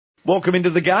Welcome into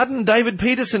the garden. David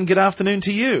Peterson, good afternoon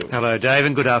to you. Hello, Dave,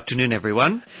 and good afternoon,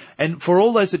 everyone. And for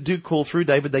all those that do call through,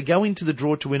 David, they go into the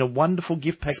draw to win a wonderful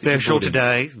gift pack. Special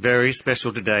today, very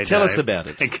special today, Tell Dave. us about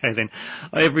it. Okay, then.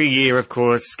 Every year, of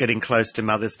course, getting close to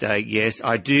Mother's Day, yes,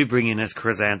 I do bring in a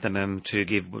chrysanthemum to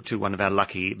give to one of our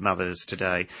lucky mothers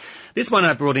today. This one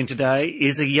I brought in today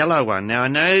is a yellow one. Now, I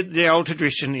know the old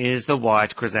tradition is the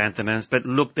white chrysanthemums, but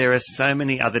look, there are so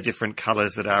many other different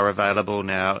colours that are available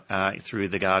now through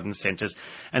the garden centres.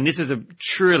 And this is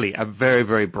truly a very,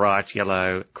 very bright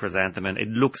yellow chrysanthemum. It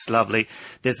looks lovely.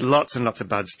 There's lots and lots of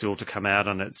buds still to come out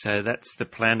on it. So that's the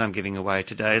plant I'm giving away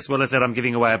today. As well as that, I'm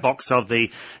giving away a box of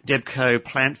the Debco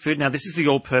plant food. Now, this is the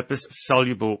all-purpose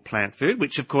soluble plant food,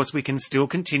 which, of course, we can still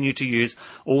continue to use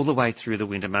all the way through the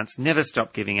winter months. Never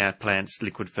stop giving our plants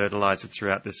liquid fertiliser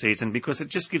throughout the season because it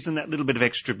just gives them that little bit of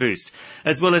extra boost.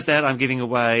 As well as that, I'm giving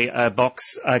away a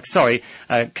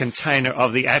container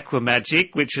of the Aqua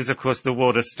Magic, which is, of course, the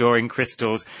water storing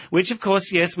crystals, which, of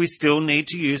course, yes, we still need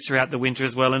to use throughout the winter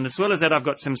as well. And as well as that, I've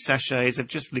got some sachets of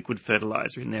just liquid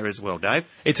fertiliser in there as well, Dave.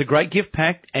 It's a great gift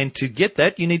pack, and to get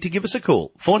that, you need to give us a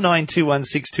call.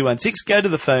 49216216. Go to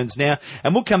the phones now,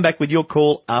 and we'll come back with your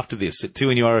call after this at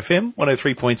 2NURFM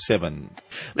 103.7.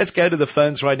 Let's go to the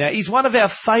phones right now. He's one of our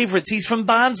favourites. He's from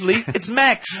Barnsley. It's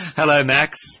Max. Hello,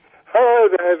 Max. Hello,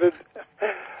 David.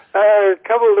 A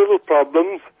couple of little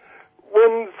problems.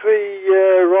 When's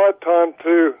the right time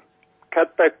to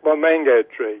cut back my mango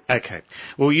tree? Okay.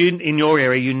 Well, in your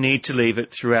area, you need to leave it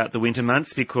throughout the winter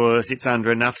months because it's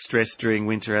under enough stress during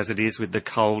winter as it is with the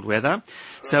cold weather.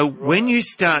 So when you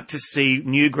start to see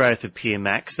new growth appear,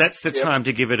 Max, that's the time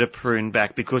to give it a prune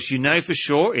back because you know for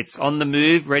sure it's on the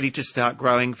move, ready to start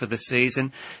growing for the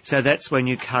season. So that's when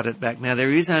you cut it back. Now,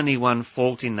 there is only one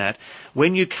fault in that.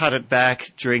 When you cut it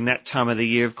back during that time of the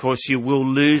year, of course, you will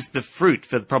lose the fruit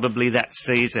for probably that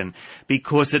season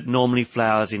because it normally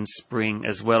flowers in spring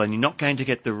as well, and you're not going to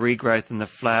get the regrowth and the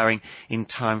flowering in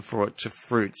time for it to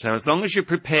fruit. So as long as you're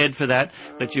prepared for that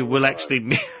you will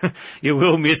actually you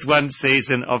will miss one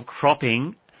season of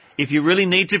cropping. If you really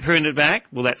need to prune it back,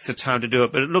 well, that's the time to do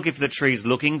it. But look, if the tree's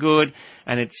looking good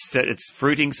and it's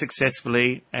fruiting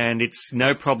successfully and it's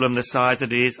no problem the size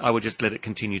it is, I would just let it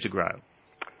continue to grow.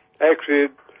 Actually,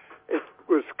 it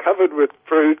was covered with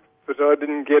fruit, but I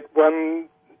didn't get one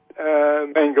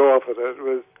mango off it. It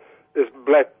was this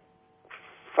black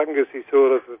fungusy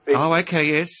sort of a thing. Oh, okay,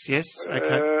 yes, okay.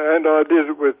 And I did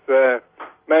it with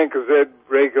Mancozeb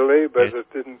regularly, but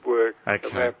it didn't work.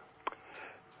 Okay.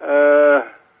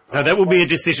 So that will be a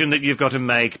decision that you've got to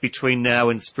make between now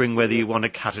and spring, whether you want to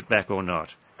cut it back or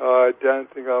not. I don't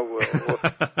think I will.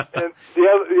 And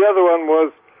the other one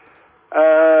was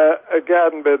a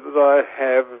garden bed that I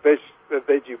have, a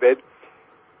veggie bed,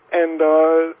 and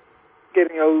I'm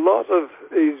getting a lot of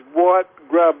these white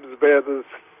grubs about as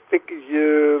thick as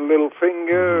your little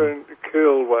finger and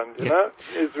curled ones, you know?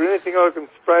 Is there anything I can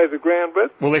spray the ground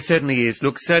with? Well, there certainly is.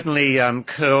 Look, certainly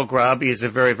curl grub is a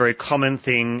very, very common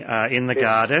thing in the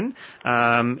garden.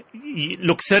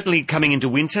 Look, certainly coming into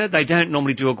winter, they don't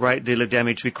normally do a great deal of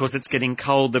damage because it's getting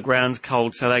cold, the ground's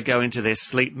cold, so they go into their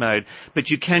sleep mode. But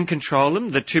you can control them.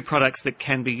 The two products that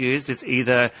can be used is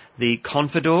either the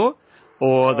Confidor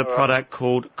or the product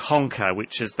called Conquer,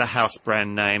 which is the house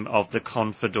brand name of the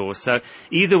Confidor. So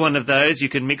either one of those you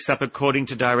can mix up according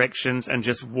to directions and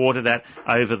just water that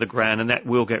over the ground, and that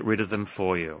will get rid of them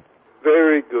for you.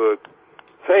 Very good.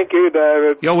 Thank you,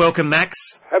 David. You're welcome,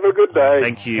 Max. Have a good day.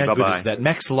 Thank you. How Bye-bye. good is that?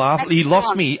 Max laughed. He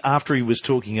lost me after he was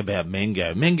talking about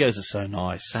mango. Mangoes are so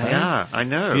nice. They are, I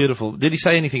know. Beautiful. Did he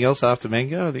say anything else after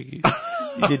mango? I think he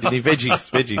did, didn't he?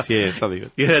 Veggies, yeah,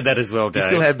 something. You heard that as well, Dave. You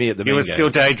still had me at the mango. You were still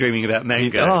daydreaming about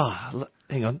mangoes. Oh,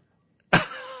 hang on.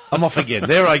 I'm off again.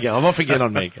 There I go. I'm off again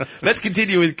on mango. Let's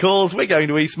continue with calls. We're going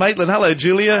to East Maitland. Hello,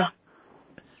 Julia.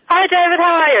 Hi, David.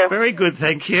 How are you? Very good,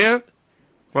 thank you.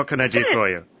 What can I do for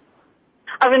you?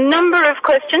 I have a number of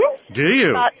questions. Do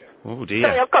you? Oh, dear.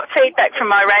 Sorry, I've got feedback from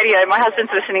my radio. My husband's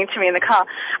listening to me in the car.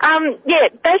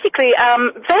 Basically,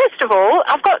 first of all,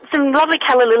 I've got some lovely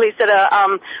calla lilies that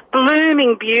are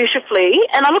blooming beautifully,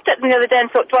 and I looked at them the other day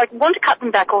and thought, do I want to cut them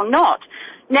back or not?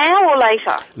 Now or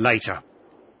later? Later.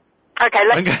 Okay,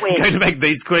 I'm going to make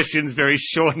these questions very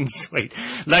short and sweet.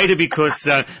 Later, because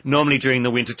normally during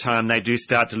the winter time they do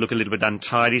start to look a little bit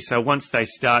untidy, so once they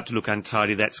start to look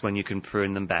untidy, that's when you can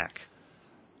prune them back.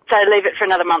 So leave it for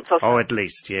another month or so? Oh, at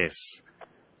least, yes.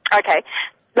 Okay.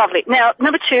 Lovely. Now,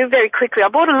 number 2, very quickly, I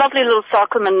bought a lovely little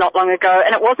cyclamen not long ago,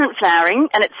 and it wasn't flowering,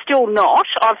 and it's still not.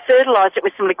 I've fertilised it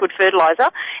with some liquid fertiliser.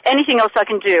 Anything else I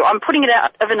can do? I'm putting it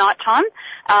out of a night time,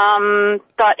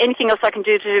 but anything else I can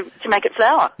do to make it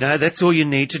flower? No, that's all you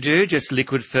need to do, just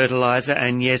liquid fertiliser,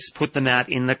 and yes, put them out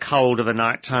in the cold of the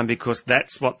night time because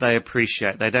that's what they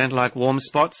appreciate. They don't like warm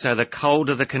spots, so the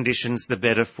colder the conditions, the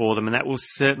better for them, and that will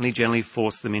certainly generally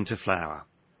force them into flower.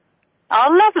 Oh,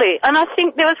 lovely. And I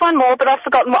think there was one more, but I've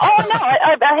forgotten. Oh, no,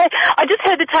 I just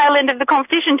heard the tail end of the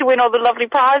competition to win all the lovely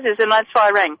prizes, and that's why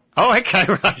I rang. Oh, okay,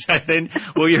 right then.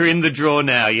 Well, you're in the draw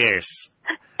now, yes.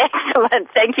 Excellent.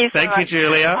 Thank you so much. Thank you,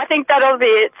 Julia. I think that'll be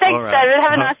it. Thanks, All right. David.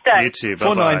 Have a nice day. You too.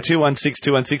 Bye-bye.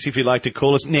 49216216 if you'd like to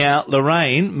call us. Now,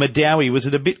 Lorraine, Madawi, was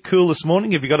it a bit cool this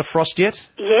morning? Have you got a frost yet?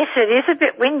 Yes, it is a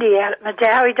bit windy out at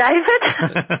Madawi,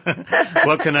 David.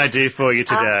 What can I do for you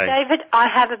today? David, I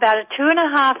have about a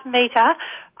 2.5 metre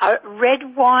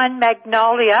red wine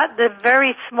magnolia, the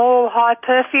very small, high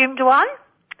perfumed one.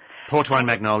 Port wine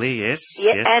magnolia, yes.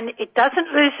 Yeah, yes. and it doesn't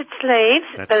lose its leaves,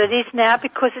 but it is now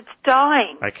because it's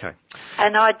dying. Okay.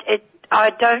 And I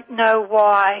don't know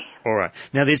why. All right.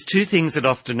 Now, there's two things that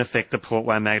often affect the port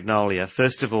wine magnolia.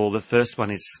 First of all, the first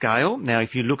one is scale. Now,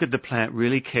 if you look at the plant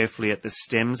really carefully at the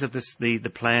stems of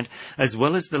the plant, as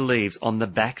well as the leaves, on the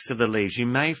backs of the leaves, you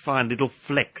may find little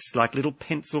flecks, like little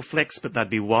pencil flecks, but they'd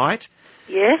be white.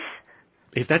 Yes.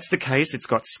 If that's the case, it's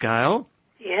got scale.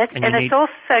 Yes, and it's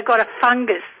also got a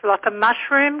fungus, like a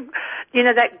mushroom, you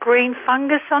know, that green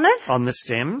fungus on it. On the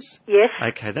stems? Yes.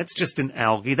 Okay, that's just an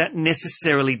algae. That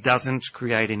necessarily doesn't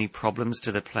create any problems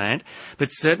to the plant,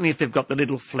 but certainly if they've got the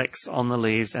little flecks on the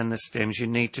leaves and the stems, you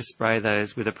need to spray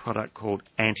those with a product called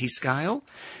anti-scale,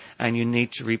 and you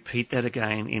need to repeat that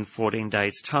again in 14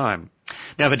 days' time.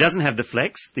 Now, if it doesn't have the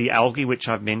flecks, the algae, which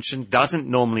I've mentioned, doesn't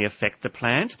normally affect the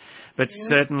plant, but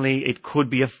certainly it could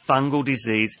be a fungal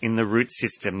disease in the root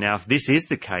system. Now, if this is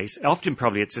the case, often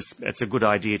probably it's a good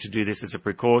idea to do this as a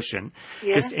precaution.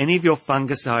 Yeah. Just any of your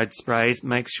fungicide sprays,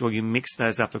 make sure you mix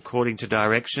those up according to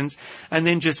directions, and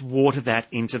then just water that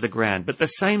into the ground. But at the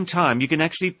same time, you can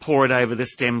actually pour it over the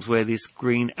stems where this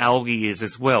green algae is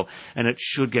as well, and it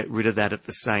should get rid of that at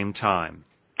the same time.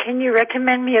 Can you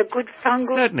recommend me a good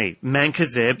fungal? Certainly.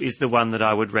 Mancozeb is the one that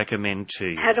I would recommend to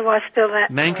you. How do I spell that?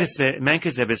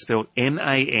 Mancozeb is spelled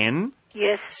M-A-N-C-O-Z-E-B.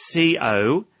 Yes.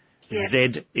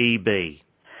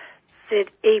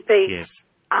 Z-E-B. Yes.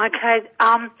 Okay.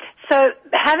 So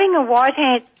having a white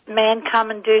ant man come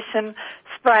and do some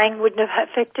spraying wouldn't have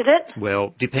affected it?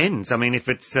 Well, depends. I mean, if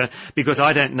it's, because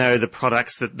I don't know the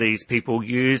products that these people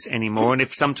use anymore,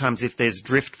 and sometimes if there's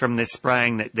drift from their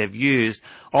spraying that they've used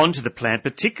onto the plant,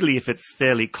 particularly if it's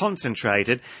fairly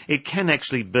concentrated, it can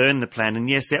actually burn the plant, and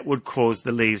yes, that would cause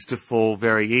the leaves to fall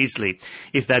very easily.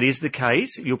 If that is the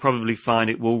case, you'll probably find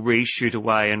it will reshoot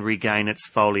away and regain its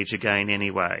foliage again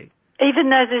anyway. Even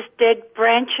though there's dead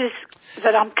branches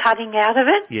that I'm cutting out of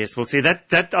it? Yes, well, see,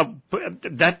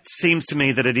 that seems to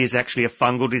me that it is actually a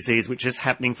fungal disease which is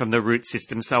happening from the root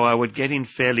system, so I would get in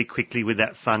fairly quickly with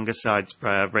that fungicide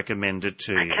spray I've recommended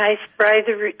to you. Okay, spray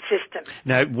the root system.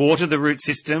 No, water the root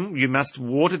system. You must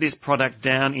water this product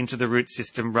down into the root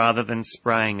system rather than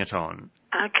spraying it on.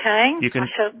 Okay.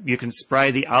 You can spray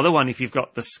the other one if you've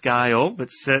got the scale, but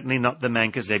certainly not the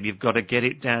Mancozeb. You've got to get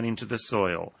it down into the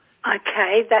soil.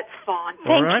 Okay, that's fine.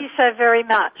 Thank you so very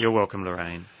much. You're welcome,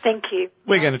 Lorraine. Thank you.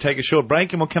 We're going to take a short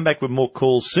break and we'll come back with more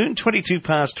calls soon.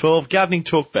 12 Gardening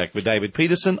Talkback with David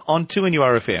Peterson on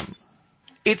 2NURFM.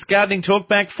 It's Gardening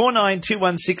Talkback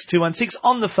 49216216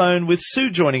 on the phone with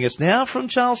Sue joining us now from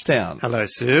Charlestown. Hello,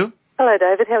 Sue. Hello,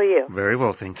 David. How are you? Very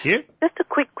well, thank you. Just a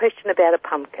quick question about a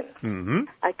pumpkin. Mm-hmm.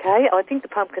 Okay, I think the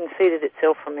pumpkin seeded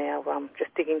itself from our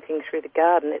just digging things through the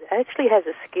garden. It actually has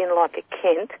a skin like a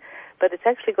Kent, but it's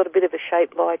actually got a bit of a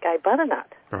shape like a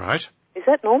butternut. Right. Is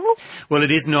that normal? Well,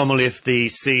 it is normal if the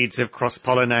seeds have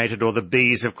cross-pollinated or the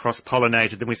bees have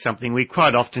cross-pollinated them with something. We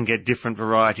quite often get different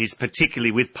varieties,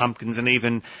 particularly with pumpkins, and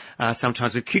even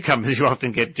sometimes with cucumbers you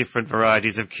often get different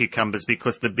varieties of cucumbers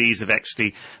because the bees have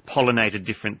actually pollinated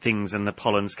different things and the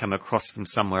pollens come across from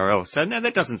somewhere else. So, no,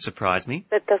 that doesn't surprise me.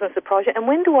 That doesn't surprise you. And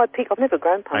when do I pick? I've never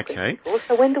grown pumpkins before,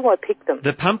 so when do I pick them?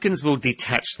 The pumpkins will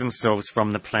detach themselves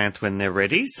from the plant when they're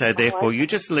ready, so therefore you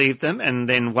just leave them, and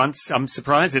then once, I'm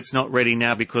surprised it's not ready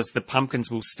now because the pumpkins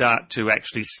will start to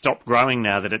actually stop growing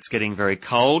now that it's getting very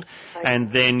cold,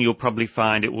 and then you'll probably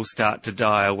find it will start to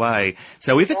die away.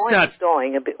 So if it starts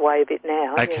dying a bit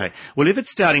now. Okay. Yeah. Well, if it's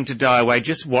starting to die away,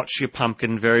 just watch your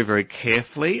pumpkin very, very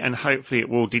carefully, and hopefully it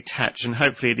will detach, and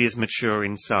hopefully it is mature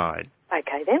inside.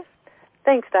 Okay then.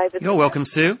 Thanks, David. You're welcome,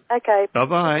 Sue. Okay.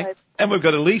 Bye-bye. And we've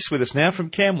got Elise with us now from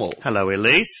Camwell. Hello,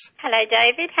 Elise. Hello,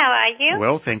 David. How are you?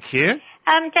 Well, thank you.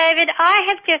 David, I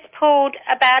have just pulled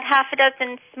about half a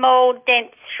dozen small,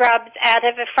 dense shrubs out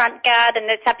of a front garden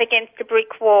that's up against a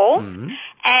brick wall,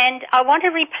 and I want to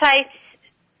replace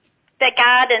the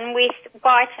garden with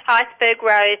white iceberg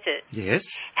roses.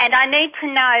 Yes. And I need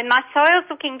to know, my soil's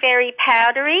looking very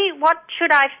powdery. What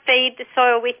should I feed the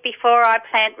soil with before I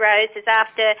plant roses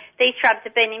after these shrubs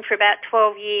have been in for about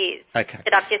 12 years Okay.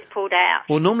 that I've just pulled out?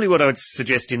 Well, normally what I would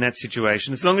suggest in that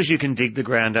situation, as long as you can dig the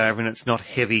ground over and it's not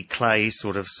heavy clay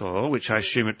sort of soil, which I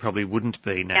assume it probably wouldn't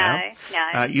be now.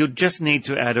 No. You'll just need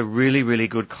to add a really, really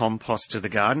good compost to the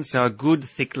garden. So a good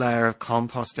thick layer of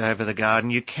compost over the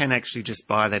garden. You can actually just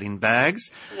buy that in bags.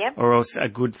 Yep. Or else a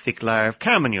good thick layer of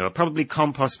cow manure. Probably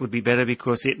compost would be better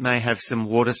because it may have some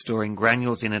water storing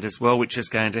granules in it as well, which is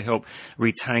going to help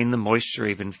retain the moisture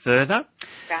even further.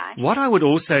 Right. What I would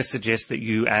also suggest that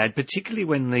you add, particularly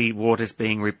when the water's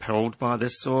being repelled by the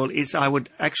soil, is I would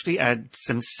actually add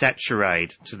some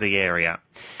Saturade to the area.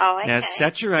 Oh, okay. Now,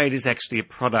 Saturade is actually a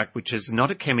product which is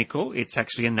not a chemical, it's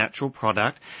actually a natural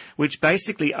product, which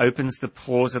basically opens the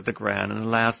pores of the ground and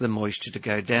allows the moisture to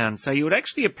go down. So you would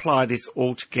actually apply this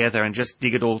all together and just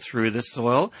dig it all through the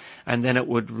soil, and then it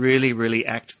would really, really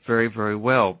act very, very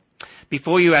well.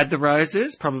 Before you add the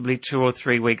roses, probably 2 or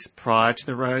 3 weeks prior to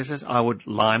the roses, I would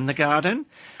lime the garden.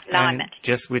 Lime it.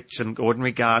 Just with some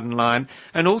ordinary garden lime.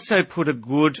 And also put a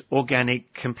good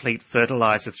organic complete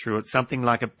fertiliser through it, something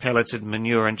like a pelleted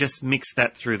manure, and just mix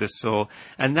that through the soil.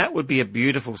 And that would be a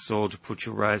beautiful soil to put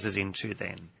your roses into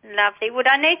then. Lovely. Would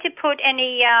I need to put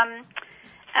any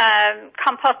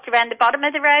compost around the bottom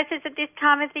of the roses at this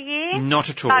time of the year? Not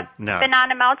at all, like no.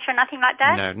 Banana mulch or nothing like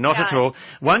that? No, not at all.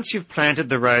 Once you've planted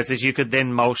the roses, you could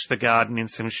then mulch the garden in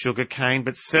some sugar cane,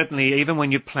 but certainly even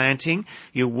when you're planting,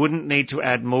 you wouldn't need to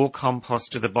add more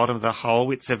compost to the bottom of the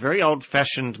hole. It's a very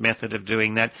old-fashioned method of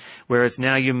doing that, whereas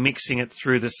now you're mixing it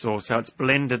through the soil, so it's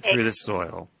blended through the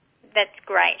soil. That's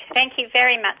great. Thank you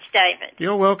very much, David.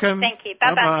 You're welcome. Thank you.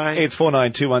 Bye-bye. Bye-bye. It's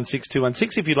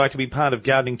 49216216 if you'd like to be part of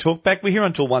Gardening Talkback. We're here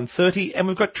until 1:30, and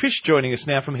we've got Trish joining us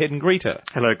now from Head and Greeter.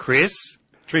 Hello, Chris.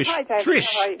 Trish. Hi, David.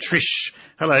 Trish. How are you? Trish.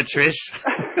 Hello, Trish.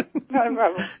 No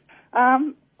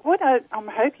problem. What I'm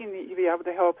hoping that you'll be able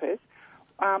to help us.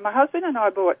 My husband and I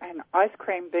bought an ice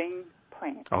cream bean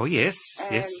plant. Oh, yes,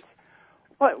 And yes.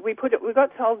 what we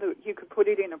got told that you could put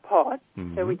it in a pot,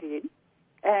 so we did.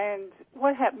 And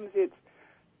what happens is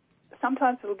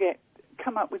sometimes it'll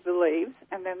come up with the leaves,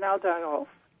 and then they'll die off,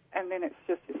 and then it's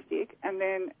just a stick, and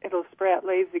then it'll sprout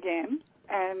leaves again,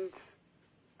 and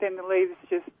then the leaves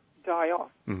just die off.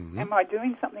 Am I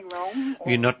doing something wrong? Or?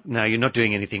 You're not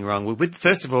doing anything wrong.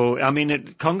 First of all, I mean,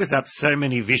 it conjures up so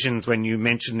many visions when you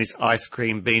mention this ice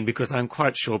cream bean, because I'm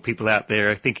quite sure people out there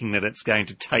are thinking that it's going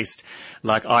to taste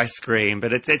like ice cream,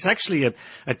 but it's actually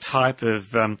a type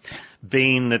of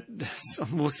bean that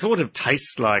sort of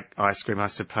tastes like ice cream, I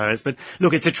suppose. But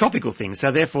look, it's a tropical thing,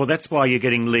 so therefore that's why you're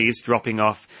getting leaves dropping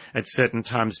off at certain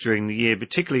times during the year,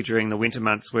 particularly during the winter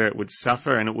months where it would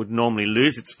suffer and it would normally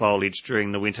lose its foliage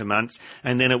during the winter months,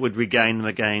 and then it would regain them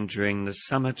again during the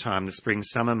summertime, the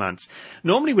spring-summer months.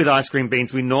 Normally with ice cream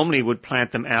beans, we normally would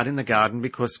plant them out in the garden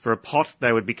because for a pot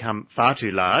they would become far too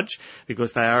large,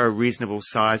 because they are a reasonable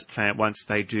size plant once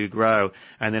they do grow.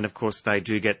 And then, of course, they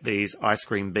do get these ice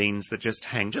cream beans that just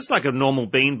hang, just like a normal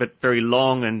bean, but very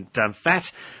long and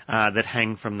fat, that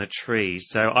hang from the tree.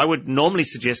 So I would normally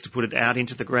suggest to put it out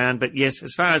into the ground, but yes,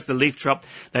 as far as the leaf drop,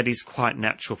 that is quite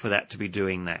natural for that to be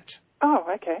doing that. Oh,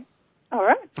 okay. All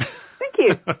right. Thank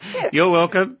you. Yes. You're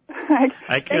welcome. Thanks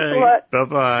Okay. a lot.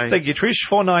 Bye-bye. Thank you, Trish.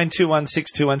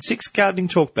 49216216, Gardening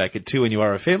Talkback at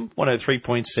 2NURFM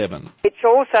 103.7. It's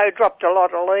also dropped a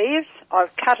lot of leaves.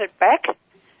 I've cut it back,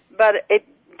 but it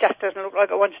just doesn't look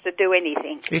like it wants to do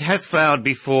anything. It has flowered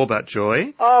before, but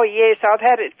Joy. Oh, yes, I've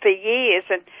had it for years,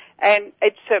 and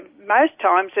it's most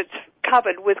times it's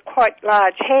covered with quite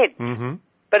large heads. Mm-hmm.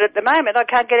 But at the moment, I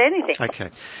can't get anything. Okay.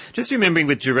 Just remembering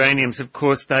with geraniums, of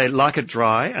course, they like it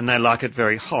dry and they like it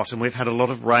very hot, and we've had a lot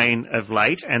of rain of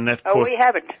late, and of course... Oh, we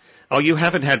haven't. Oh, you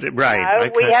haven't had rain? No,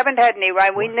 okay. we haven't had any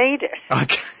rain. We need it.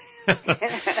 Okay.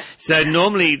 So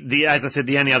normally, as I said,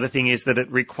 the only other thing is that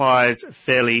it requires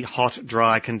fairly hot,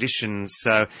 dry conditions.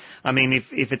 So, I mean,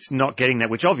 if it's not getting that,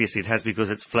 which obviously it has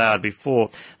because it's flowered before,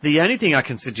 the only thing I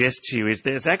can suggest to you is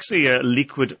there's actually a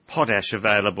liquid potash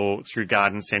available through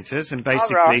garden centres, and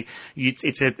basically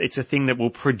it's a thing that will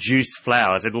produce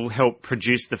flowers. It will help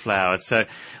produce the flowers. So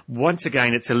once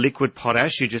again, it's a liquid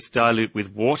potash. You just dilute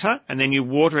with water, and then you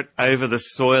water it over the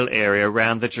soil area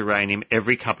around the geranium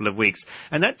every couple of weeks.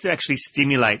 And that's actually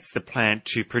stimulates the plant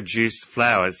to produce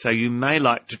flowers. So you may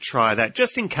like to try that,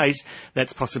 just in case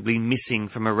that's possibly missing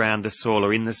from around the soil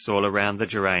or in the soil around the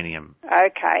geranium.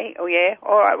 Okay, oh yeah,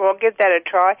 all right, well, I'll give that a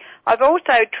try. I've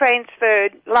also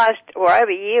transferred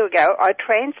over a year ago, I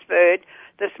transferred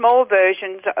the small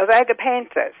versions of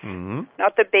agapanthus,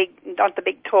 not the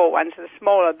big tall ones, the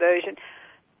smaller version.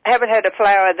 I haven't had a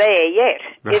flower there yet.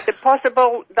 Right. Is it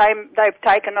possible they've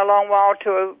taken a long while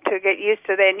to get used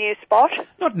to their new spot?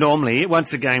 Not normally.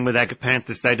 Once again, with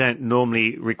agapanthus, they don't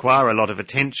normally require a lot of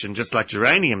attention, just like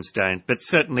geraniums don't. But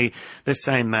certainly the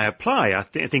same may apply. I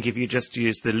think if you just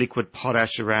use the liquid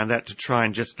potash around that to try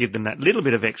and just give them that little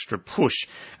bit of extra push,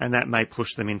 and that may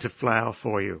push them into flower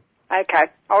for you.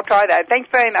 Okay, I'll try that. Thanks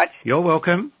very much. You're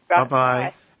welcome. Bye.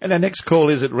 Bye-bye. And our next call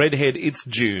is at Redhead. It's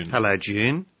June. Hello,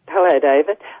 June. Hello,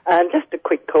 David. Just a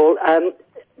quick call.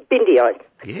 Bindii.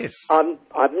 Yes.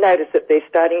 I've noticed that they're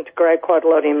starting to grow quite a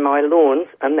lot in my lawns,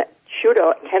 and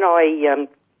can I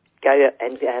go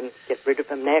and get rid of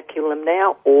them now, kill them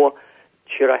now, or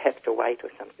should I have to wait or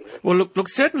something? Well, look,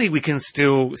 certainly we can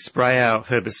still spray our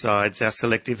herbicides, our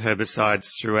selective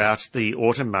herbicides throughout the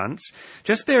autumn months.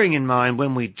 Just bearing in mind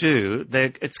when we do,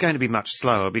 it's going to be much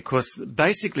slower because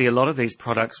basically a lot of these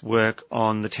products work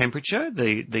on the temperature,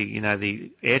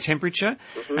 the air temperature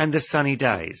and the sunny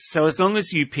days. So as long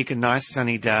as you pick a nice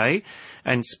sunny day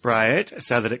and spray it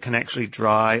so that it can actually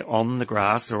dry on the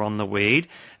grass or on the weed,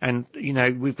 and,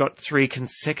 we've got 3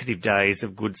 consecutive days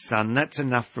of good sun, that's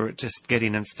enough for it to get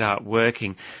in and start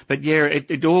working. But yeah,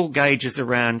 it all gauges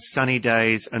around sunny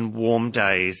days and warm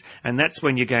days, and that's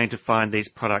when you're going to find these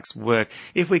products work.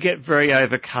 If we get very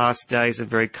overcast days and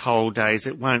very cold days,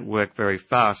 it won't work very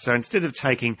fast. So instead of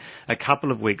taking a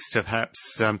couple of weeks to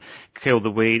perhaps kill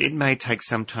the weed, it may take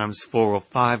sometimes 4 or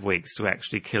 5 weeks to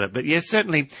actually kill it. But yeah,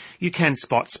 certainly you can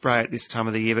spot spray at this time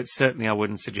of the year, but certainly I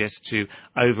wouldn't suggest to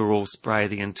overall spray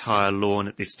the entire lawn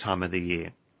at this time of the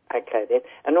year. Okay, then.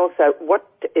 And also, what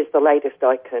is the latest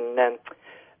I can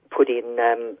put in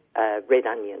red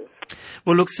onions?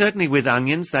 Well, look, certainly with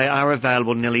onions, they are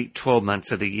available nearly 12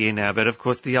 months of the year now, but of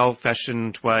course the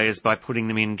old-fashioned way is by putting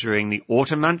them in during the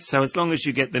autumn months. So as long as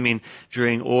you get them in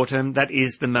during autumn, that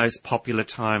is the most popular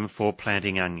time for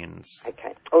planting onions.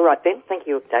 Okay. All right then. Thank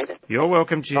you, David. You're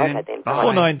welcome, June. Bye then. Bye.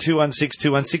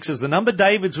 49216216 is the number.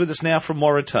 David's with us now from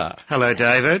Waratah. Hello,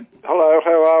 David. Hello,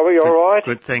 how are we? All right?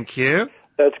 Good, thank you.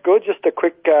 That's good. Just a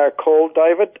quick call,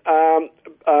 David.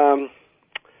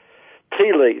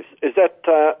 Tea leaves, is that,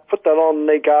 put that on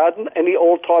the garden?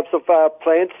 All types of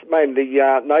plants, mainly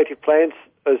native plants?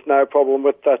 There's no problem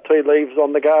with tea leaves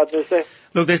on the garden, is there?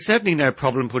 Look, there's certainly no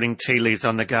problem putting tea leaves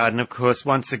on the garden. Of course,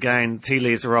 once again, tea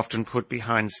leaves are often put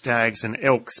behind stags and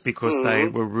elks because they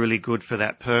were really good for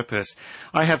that purpose.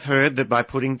 I have heard that by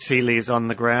putting tea leaves on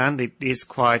the ground, it is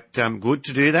quite good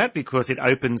to do that because it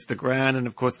opens the ground, and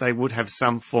of course they would have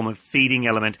some form of feeding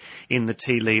element in the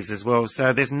tea leaves as well.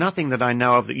 So there's nothing that I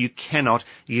know of that you cannot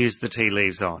use the tea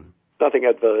leaves on. Nothing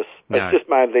adverse. No. It's just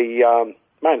mainly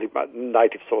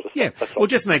native sort of stuff. Yeah, well,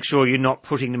 just make sure you're not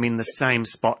putting them in the same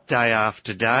spot day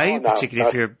after day, particularly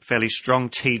if you're a fairly strong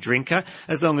tea drinker.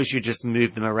 As long as you just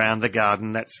move them around the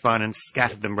garden, that's fine, and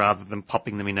scatter them rather than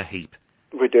popping them in a heap.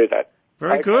 We do that.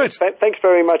 Very good. Thanks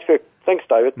very much. Thanks,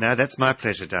 David. No, that's my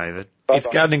pleasure, David. Bye-bye. It's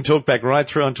Gardening Talk back right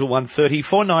through until 1:30.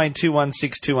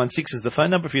 49216216 is the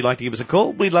phone number if you'd like to give us a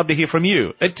call. We'd love to hear from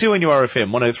you at 2NURFM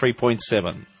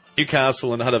 103.7.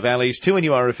 Newcastle and Hunter Valleys,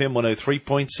 2NURFM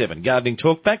 103.7. Gardening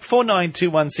Talk back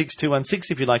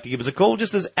 49216216 if you'd like to give us a call,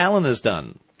 just as Alan has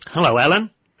done. Hello, Alan.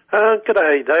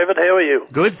 G'day, David. How are you?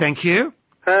 Good, thank you.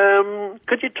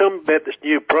 Could you tell me about this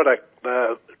new product,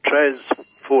 Traz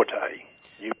Forte,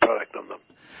 new product on them?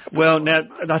 Well, now,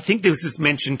 I think this was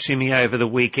mentioned to me over the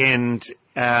weekend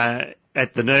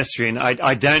at the nursery, and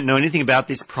I don't know anything about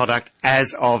this product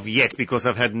as of yet because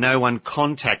I've had no one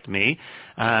contact me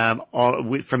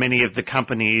from any of the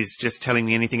companies just telling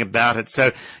me anything about it.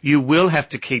 So you will have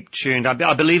to keep tuned.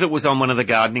 I believe it was on one of the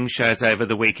gardening shows over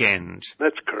the weekend.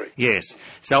 That's correct. Yes.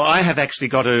 So I have actually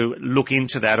got to look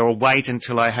into that or wait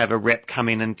until I have a rep come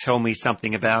in and tell me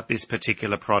something about this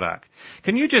particular product.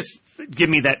 Can you just give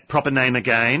me that proper name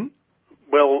again?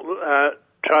 Well,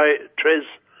 Traz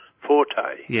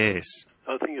Forte. Yes.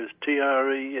 I think it was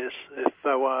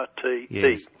Tresforte.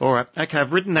 Yes. All right. Okay,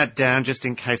 I've written that down just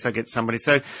in case I get somebody.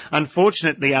 So,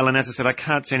 unfortunately, Alan, as I said, I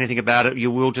can't say anything about it.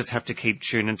 You will just have to keep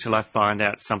tuned until I find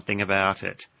out something about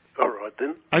it. All right,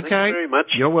 then. Okay. Thank you very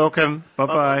much. You're welcome.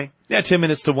 Bye-bye. Now 10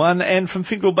 minutes to 1, and from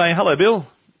Fingal Bay. Hello, Bill.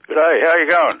 G'day, how you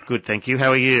going? Good, thank you.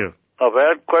 How are you? Not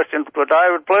bad. Question for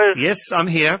David, please? Yes, I'm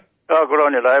here. Oh, good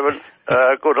on you, David.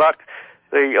 Good luck.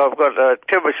 I've got a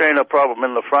Tibucina problem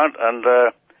in the front, and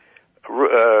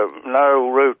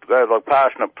no root, like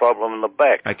parsnip problem in the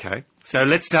back. Okay. So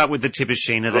let's start with the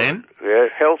Tibushina then. Yeah,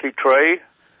 healthy tree,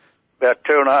 about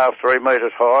 2.5, 3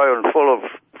 metres high and full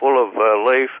of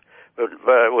leaf.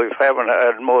 But we haven't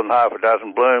had more than half a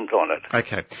dozen blooms on it.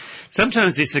 Okay.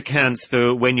 Sometimes this accounts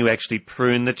for when you actually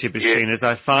prune the Tibushinas.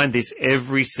 I find this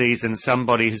every season.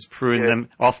 Somebody has pruned them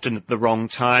often at the wrong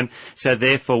time, so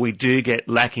therefore we do get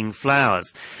lacking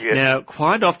flowers. Now,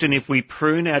 quite often if we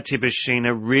prune our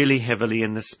Tibushina really heavily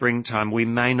in the springtime, we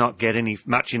may not get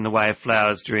much in the way of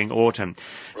flowers during autumn.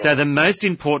 So the most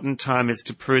important time is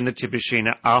to prune the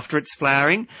Tibushina after it's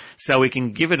flowering, so we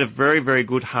can give it a very, very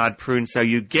good hard prune so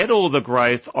you get all the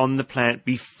growth on the plant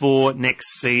before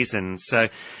next season. So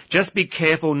just be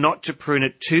careful not to prune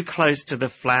it too close to the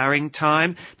flowering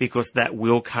time, because that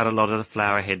will cut a lot of the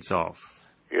flower heads off.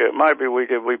 Yeah, maybe we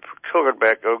did. We took it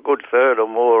back a good third or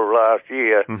more last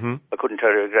year. I couldn't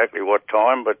tell you exactly what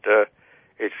time, but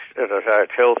it's, as I say,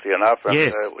 it's healthy enough. And,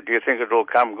 Yes. Do you think it'll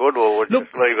come good, or would you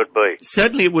just leave it be?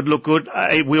 Certainly it would look good.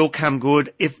 It will come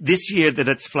good. If this year that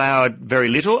it's flowered very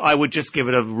little, I would just give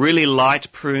it a really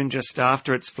light prune just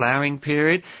after its flowering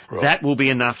period. That will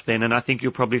be enough then, and I think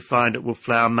you'll probably find it will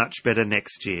flower much better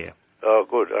next year. Oh,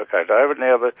 good. Okay, David.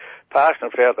 Now, the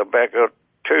parsnips out the back are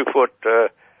 2 foot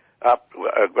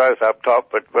growth up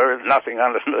top, but there is nothing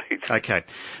underneath. Okay.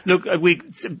 Look,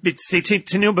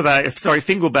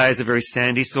 Fingal Bay is a very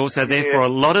sandy soil, so therefore a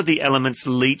lot of the elements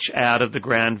leach out of the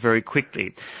ground very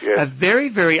quickly. A very,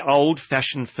 very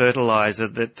old-fashioned fertiliser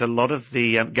that a lot of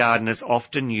the gardeners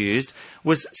often used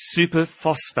was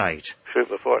superphosphate.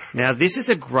 Now, this is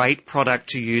a great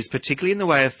product to use, particularly in the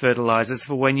way of fertilisers,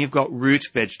 for when you've got root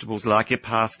vegetables like your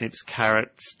parsnips,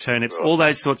 carrots, turnips, all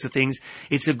those sorts of things.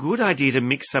 It's a good idea to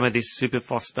mix some of this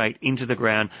superphosphate into the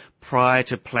ground prior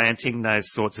to planting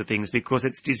those sorts of things, because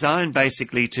it's designed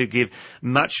basically to give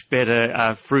much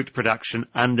better fruit production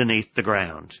underneath the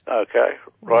ground. Okay,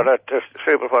 right, that's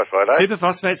superphosphate, eh?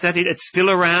 Superphosphate's that it. It's still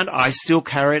around. I still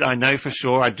carry it. I know for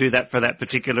sure. I do that for that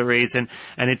particular reason,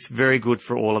 and it's very good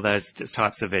for all of those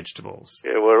types of vegetables.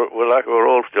 Yeah, we're lucky we're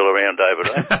all still around, David,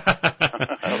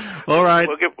 eh? All right.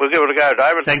 We'll give it a go,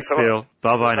 David. Thanks, Bill.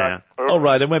 Bye-bye now. All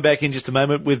right, and we're back in just a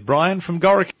moment with Brian from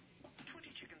Gorican.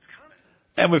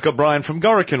 And we've got Brian from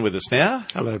Gorican with us now.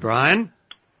 Hello, Brian.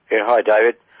 Yeah, hi,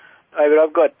 David. David,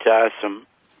 I've got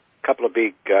couple of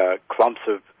big clumps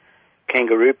of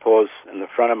kangaroo paws in the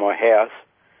front of my house.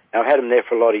 Now, I've had them there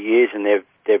for a lot of years, and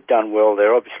they've done well.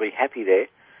 They're obviously happy there.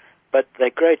 But they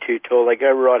grow too tall. They go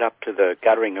right up to the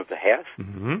guttering of the house.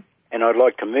 And I'd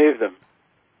like to move them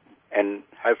and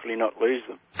hopefully not lose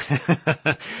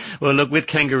them. Well, look, with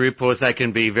kangaroo paws, they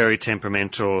can be very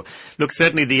temperamental. Look,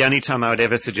 certainly the only time I would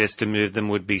ever suggest to move them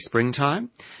would be springtime.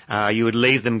 You would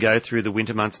leave them go through the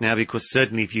winter months now, because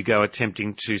certainly if you go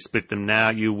attempting to split them now,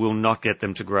 you will not get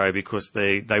them to grow, because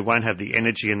they won't have the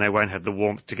energy and they won't have the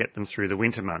warmth to get them through the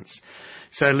winter months.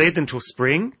 So leave them till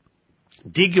spring.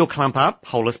 Dig your clump up,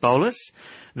 holus bolus.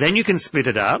 Then you can split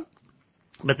it up.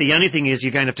 But the only thing is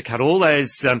you're going to have to cut all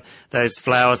those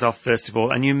flowers off first of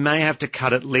all, and you may have to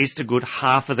cut at least a good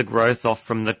half of the growth off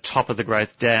from the top of the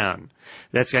growth down.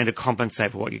 That's going to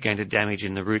compensate for what you're going to damage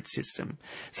in the root system.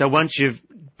 So once you've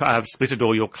splitted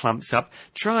all your clumps up,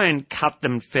 try and cut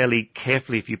them fairly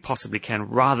carefully if you possibly can,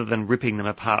 rather than ripping them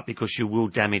apart, because you will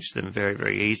damage them very,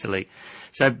 very easily.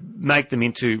 So make them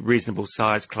into reasonable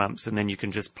size clumps, and then you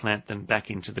can just plant them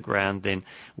back into the ground then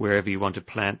wherever you want to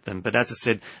plant them. But as I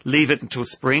said, leave it until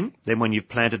spring. Then when you've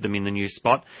planted them in the new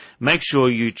spot, make sure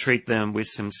you treat them with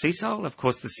some sea salt. Of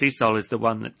course, the sea salt is the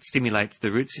one that stimulates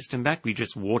the root system back. We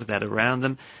just water that around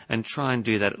them, and try and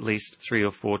do that at least 3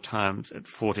 or 4 times at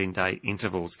 14-day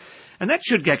intervals. And that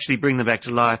should actually bring them back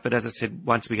to life. But as I said,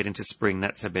 once we get into spring,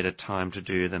 that's a better time to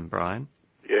do them, Brian.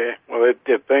 Yeah, well,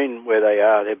 they've been where they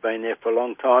are. They've been there for a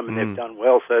long time, and they've done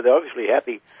well, so they're obviously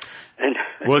happy. And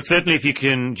well, certainly if you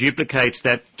can duplicate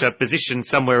that position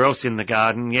somewhere else in the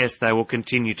garden, yes, they will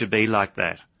continue to be like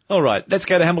that. All right, let's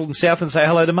go to Hamilton South and say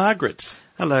hello to Margaret.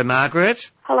 Hello, Margaret.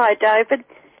 Hello, David.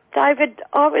 David,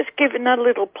 I was given a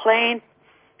little plant,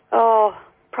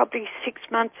 probably 6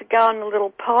 months ago in a little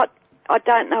pot. I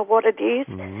don't know what it is,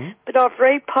 but I've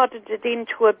repotted it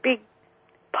into a big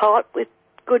pot with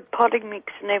good potting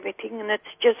mix and everything, and it's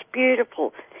just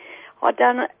beautiful.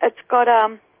 It's got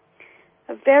a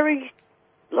very,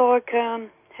 like, how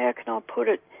can I put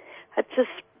it? It's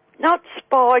not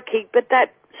spiky, but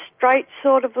that straight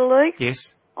sort of a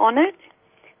leaf on it.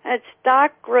 It's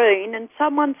dark green, and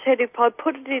someone said if I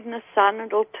put it in the sun,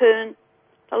 the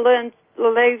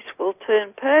leaves will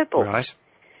turn purple. Right.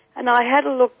 And I had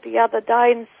a look the other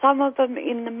day, and some of them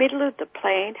in the middle of the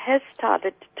plant has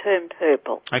started to turn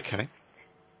purple. Okay.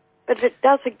 but it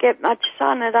doesn't get much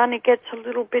sun. It only gets a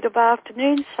little bit of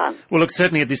afternoon sun. Well, look,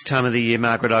 certainly at this time of the year,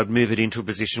 Margaret, I would move it into a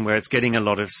position where it's getting a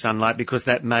lot of sunlight because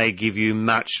that may give you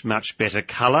much, much better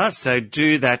colour. So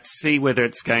do that. See whether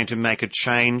it's going to make a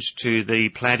change to the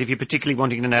plant. If you're particularly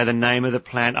wanting to know the name of the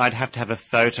plant, I'd have to have a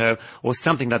photo or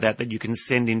something like that you can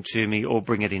send in to me or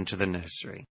bring it into the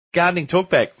nursery. Gardening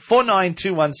Talkback,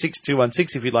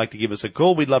 49216216 if you'd like to give us a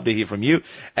call. We'd love to hear from you.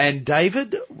 And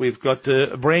David, we've got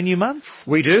a brand new month.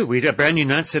 We do. We do a brand new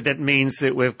month, so that means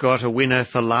that we've got a winner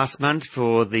for last month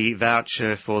for the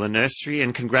voucher for the nursery.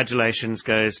 And congratulations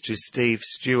goes to Steve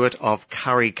Stewart of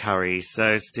Curry Curry.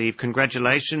 So, Steve,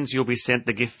 congratulations. You'll be sent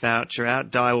the gift voucher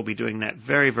out. Di will be doing that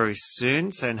very, very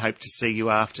soon, so and hope to see you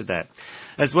after that.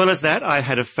 As well as that, I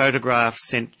had a photograph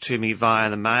sent to me via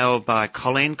the mail by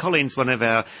Colleen. Colleen's one of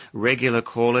our regular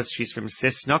callers. She's from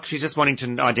Cessnock. She's just wanting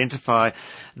to identify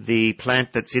the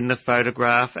plant that's in the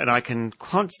photograph, and I can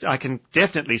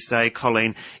definitely say,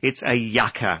 Colleen, it's a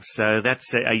yucca. So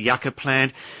that's a yucca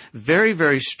plant. Very,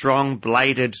 very strong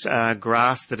bladed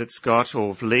grass that it's got,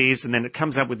 or leaves, and then it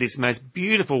comes up with this most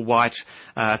beautiful white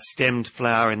stemmed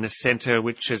flower in the centre,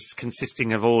 which is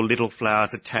consisting of all little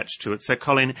flowers attached to it. So,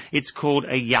 Colleen, it's called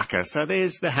a yucca. So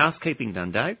there's the housekeeping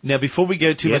done, Dave. Now, before we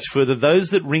go too much further, those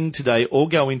that ring today all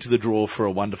go into the draw for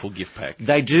a wonderful gift pack.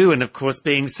 They do, and of course,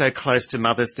 being so close to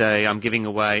Mother's Day, I'm giving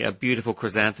away a beautiful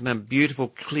chrysanthemum, beautiful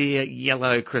clear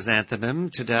yellow chrysanthemum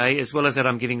today, as well as that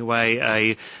I'm giving away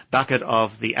a bucket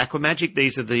of the Aquamagic.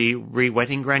 These are the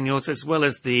re-wetting granules, as well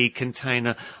as the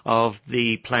container of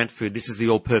the plant food. This is the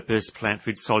all-purpose plant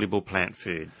food, soluble plant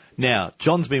food. Now,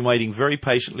 John's been waiting very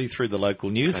patiently through the local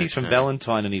news. He's from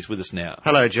Valentine and he's with us now.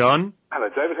 Hello, John. Hello,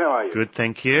 David. How are you? Good,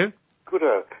 thank you. Good.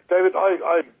 David,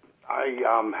 I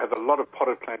have a lot of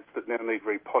potted plants that now need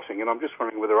repotting, and I'm just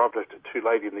wondering whether I've left it too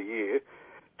late in the year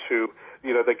to,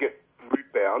 they get root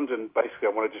bound, and basically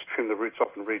I want to just trim the roots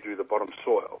off and redo the bottom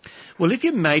soil. Well, if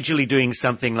you're majorly doing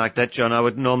something like that, John, I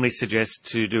would normally suggest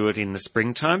to do it in the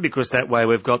springtime, because that way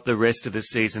we've got the rest of the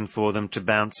season for them to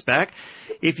bounce back.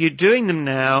 If you're doing them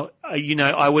now,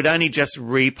 I would only just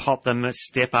repot them, a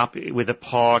step up with a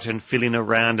pot and fill in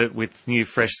around it with new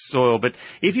fresh soil. But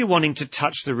if you're wanting to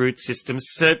touch the root system,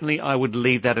 certainly I would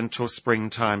leave that until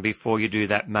springtime before you do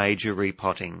that major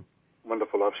repotting.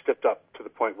 Wonderful. I've stepped up to the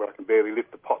point where I can barely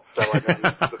lift the pot, so I don't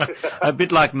A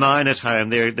bit like mine at home.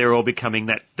 They're all becoming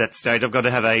that stage. I've got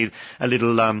to have a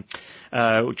little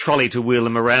trolley to wheel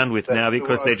them around with now,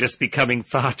 because they're just becoming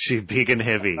far too big and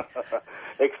heavy.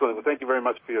 Excellent. Well, thank you very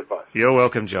much for your advice. You're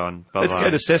welcome, John. Bye-bye. Let's go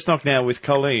to Cessnock now with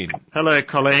Colleen. Hello,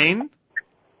 Colleen.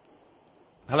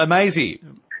 Hello, Maisie.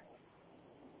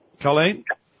 Colleen?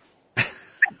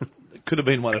 Could have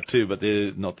been one or two, but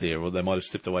they're not there, or they might have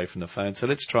stepped away from the phone. So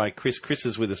let's try Chris. Chris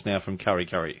is with us now from Curry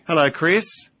Curry. Hello,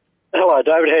 Chris. Hello,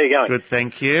 David. How are you going? Good,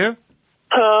 thank you.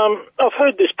 I've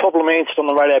heard this problem answered on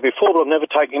the radio before, but I've never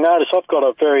taken notice. I've got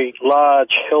a very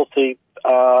large, healthy,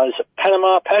 is it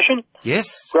Panama passion?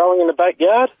 Yes. Growing in the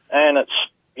backyard, and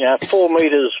it's 4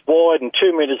 metres wide and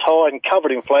 2 metres high and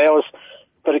covered in flowers,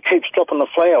 but it keeps dropping the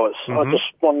flowers. Mm-hmm. I just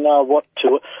want to know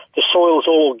the soil's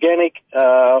all organic.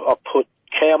 I put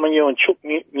cow manure and chook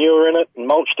manure in it and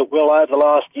mulched it well over the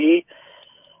last year.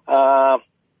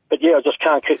 But yeah, I just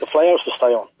can't keep the flowers to stay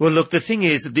on. Well, look, the thing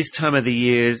is that this time of the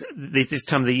year,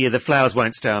 the flowers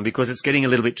won't stay on because it's getting a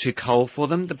little bit too cold for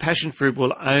them. The passion fruit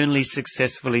will only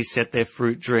successfully set their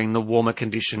fruit during the warmer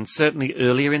conditions. Certainly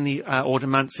earlier in the autumn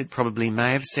months, it probably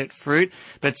may have set fruit,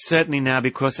 but certainly now,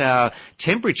 because our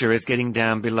temperature is getting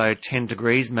down below 10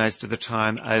 degrees most of the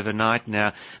time overnight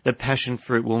now, the passion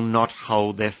fruit will not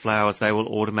hold their flowers. They will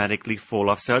automatically fall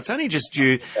off. So it's only just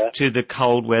due to the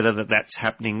cold weather that's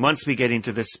happening. Once we get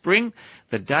into the spring,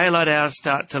 the daylight hours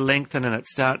start to lengthen and it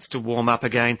starts to warm up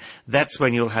again. That's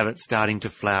when you'll have it starting to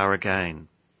flower again.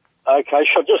 Okay,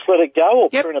 should I just let it go or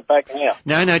prune it back now?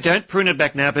 No, don't prune it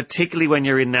back now, particularly when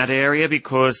you're in that area,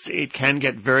 because it can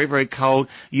get very, very cold.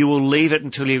 You will leave it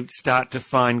until you start to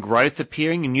find growth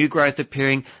appearing, new growth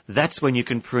appearing. That's when you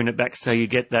can prune it back so you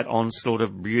get that onslaught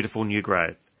of beautiful new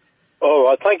growth. All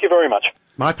right, thank you very much.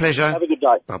 My pleasure. Have a good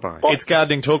day. Bye-bye. It's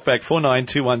Gardening Talkback,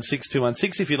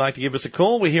 49216216. If you'd like to give us a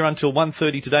call, we're here until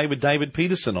 1:30 today with David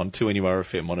Peterson on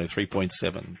 2NURFM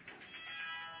 103.7.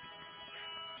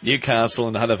 Newcastle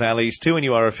and Hunter Valley's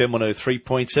 2NURFM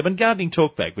 103.7. Gardening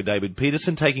Talkback with David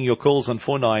Peterson, taking your calls on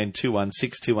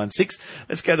 49216216.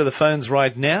 Let's go to the phones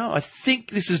right now. I think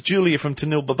this is Julia from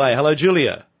Tanilba Bay. Hello,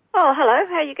 Julia. Oh, hello.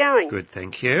 How are you going? Good,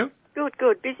 thank you.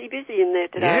 Good. Busy in there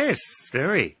today. Yes,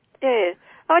 very. Yeah.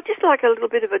 I'd just like a little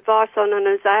bit of advice on an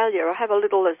azalea. I have a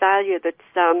little azalea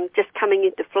that's just coming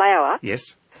into flower.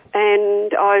 Yes.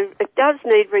 And it does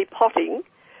need repotting.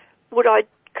 Would I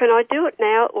Can I do it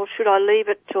now, or should I leave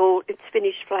it till it's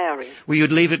finished flowering? Well,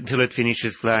 you'd leave it until it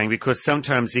finishes flowering, because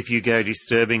sometimes if you go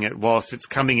disturbing it whilst it's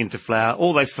coming into flower,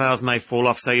 all those flowers may fall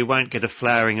off, so you won't get a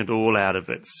flowering at all out of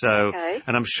it. So, Okay.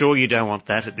 and I'm sure you don't want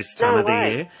that at this time of the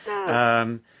year.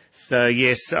 No. So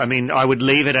yes, I mean, I would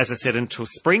leave it, as I said, until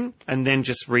spring, and then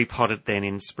just repot it then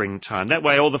in springtime. That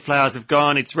way all the flowers have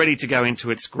gone, it's ready to go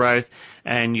into its growth,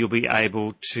 and you'll be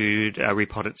able to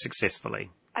repot it successfully.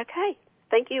 Okay.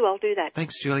 Thank you. I'll do that.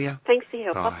 Thanks, Julia. Thanks for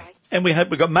your help. Bye. Bye-bye. And we hope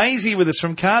we've got Maisie with us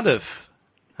from Cardiff.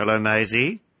 Hello,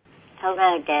 Maisie.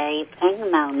 Hello, Dave. Hang a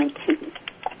moment.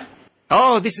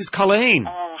 Oh, this is Colleen.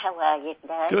 How are you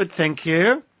today? Good, thank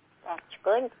you. That's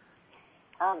good.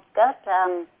 I've got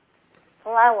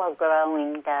flower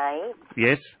growing, Dave.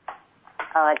 Yes.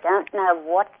 I don't know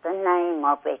what the name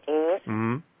of it is.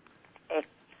 Mm-hmm. It's,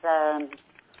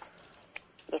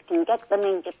 you can get them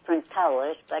in different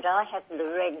colours, but I have the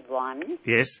red one.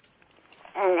 Yes.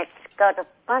 And it's got a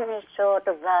funny sort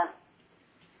of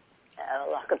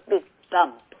like a big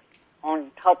bump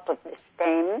on top of the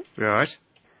stem. Right.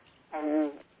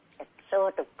 And it's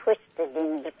sort of twisted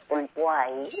in different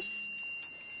ways.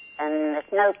 And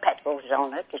there's no petals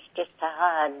on it, it's just a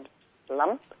hard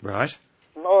lump. Right.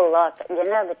 More like, you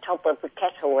know, the top of the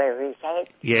cassowary's head?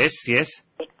 Yes, yes.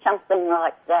 It's something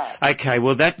like that. Okay,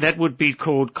 well that would be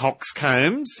called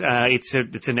coxcombs. It's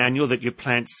an annual that you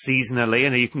plant seasonally,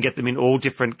 and you can get them in all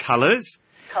different colours.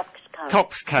 Coxcomb.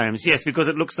 Coxcombs, yes, because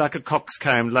it looks like a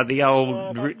coxcomb, like the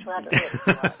old... Yeah, that's what it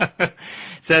looks like.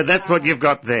 So that's what you've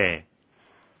got there.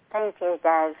 Thank you,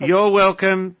 Dave. You're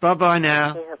welcome. Bye-bye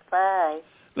now. Thank you. Bye.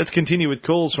 Let's continue with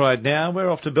calls right now. We're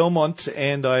off to Belmont,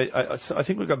 and I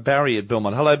think we've got Barry at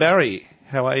Belmont. Hello, Barry.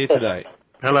 How are you today?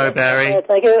 Hello, Barry.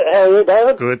 Thank you. How are you,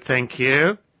 David? Good, thank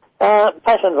you.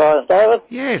 Passion vines, David.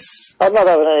 Yes. I'm not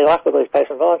having any luck with these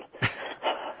passion vines.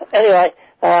 Anyway,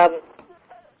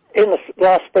 in the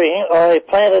last spring, I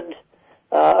planted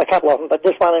a couple of them, but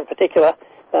this one in particular,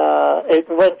 it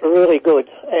went really good,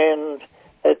 and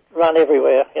it ran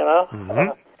everywhere, you know.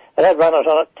 Mm-hmm. It had runners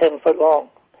on it 10 foot long.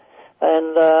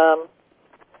 And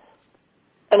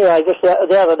anyway, just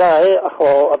the other day,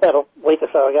 or about a week or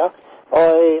so ago,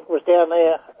 I was down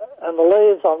there, and the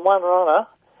leaves on one runner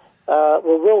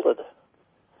were wilted.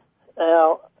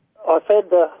 Now, I fed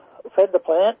the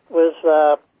plant with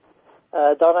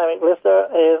dynamic lifter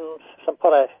and some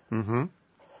potash. Mm-hmm.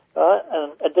 Right,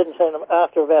 and it didn't seem to,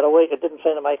 after about a week, it didn't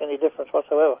seem to make any difference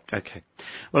whatsoever. Okay.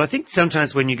 Well, I think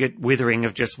sometimes when you get withering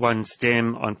of just one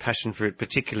stem on passion fruit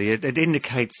particularly, it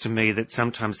indicates to me that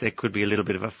sometimes there could be a little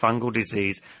bit of a fungal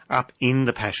disease up in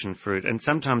the passion fruit. And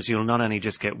sometimes you'll not only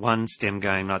just get one stem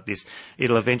going like this,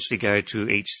 it'll eventually go to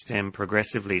each stem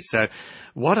progressively. So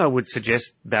what I would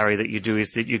suggest, Barry, that you do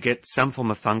is that you get some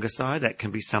form of fungicide. That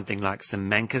can be something like some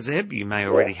mancozeb. You may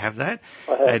already have that.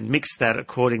 And mix that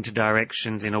according to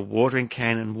directions in a watering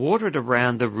can and water it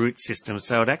around the root system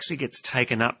so it actually gets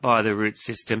taken up by the root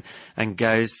system and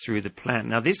goes through the plant.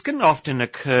 Now, this can often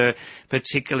occur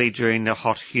particularly during the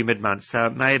hot, humid months. So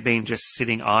it may have been just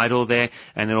sitting idle there,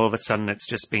 and then all of a sudden it's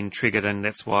just been triggered, and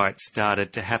that's why it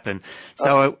started to happen.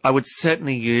 So I would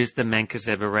certainly use the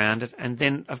mancozeb around it, and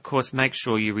then, of course, make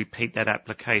sure you repeat that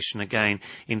application again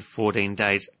in 14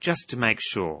 days, just to make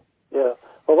sure. Yeah.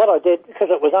 Well, what I did, because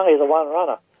it was only the one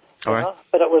runner, All right.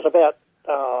 but it was about,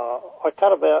 I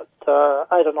cut about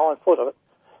 8 or 9 foot of it,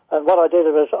 and what I did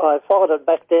was I followed it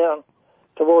back down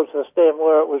towards the stem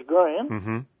where it was green,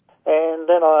 Mm-hmm. and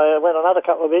then I went another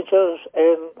couple of inches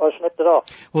and I snipped it off.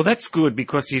 Well, that's good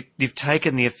because you've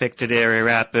taken the affected area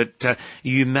out, but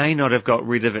you may not have got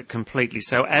rid of it completely.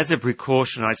 So as a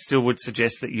precaution, I still would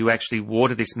suggest that you actually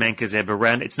water this mancozeb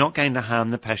around. It's not going to harm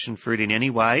the passion fruit in any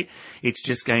way. It's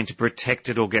just going to protect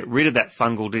it or get rid of that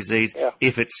fungal disease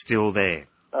if it's still there.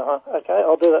 Okay,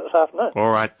 I'll do that this afternoon. All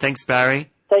right. Thanks,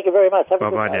 Barry. Thank you very much. Have a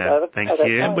Bye-bye good day, now. David. Thank Okay,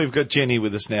 you. And we've got Jenny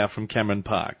with us now from Cameron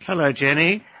Park. Hello,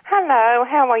 Jenny. Hello,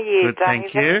 how are you, Good,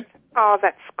 David? thank you. Oh,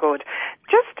 that's good.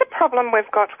 Just a problem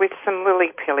we've got with some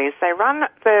lily pillies. They run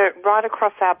right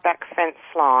across our back fence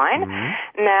line.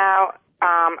 Mm-hmm. Now,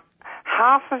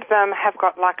 half of them have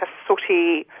got like a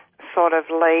sooty sort of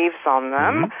leaves on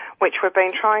them, which we've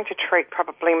been trying to treat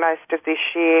probably most of this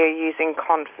year using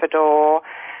Confidor,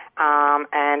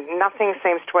 and nothing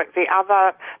seems to work. The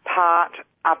other part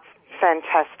are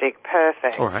fantastic,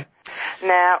 perfect. All right.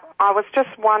 Now, I was just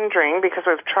wondering, because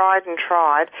we've tried and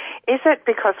tried, is it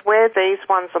because where these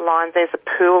ones are lined, there's a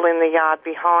pool in the yard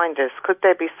behind us? Could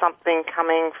there be something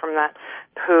coming from that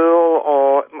pool,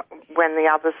 or when the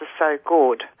others are so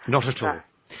good? Not at all.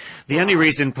 The only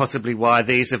reason possibly why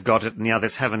these have got it and the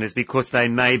others haven't is because they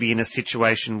may be in a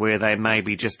situation where they may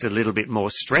be just a little bit more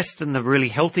stressed than the really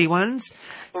healthy ones.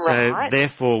 So Right.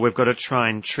 therefore we've got to try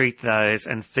and treat those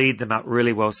and feed them up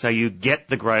really well so you get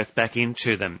the growth back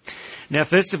into them. Now,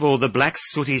 first of all, the black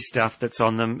sooty stuff that's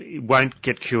on them won't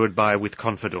get cured with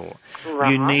Confidor.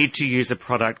 Right. You need to use a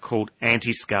product called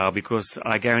anti-scale because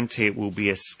I guarantee it will be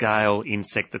a scale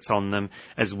insect that's on them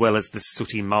as well as the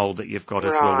sooty mould that you've got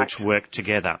as well, Right. which work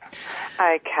together.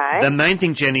 Okay. The main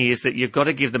thing, Jenny, is that you've got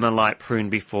to give them a light prune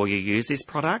before you use this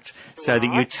product so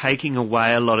that you're taking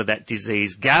away a lot of that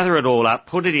disease. Gather it all up,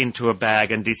 put it into a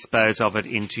bag and dispose of it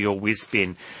into your whiz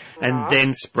bin and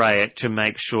then spray it to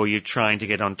make sure you're trying to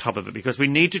get on top of it because we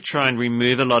need to try and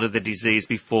remove a lot of the disease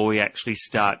before we actually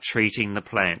start treating the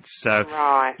plants. So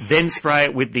then spray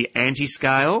it with the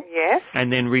anti-scale Yes.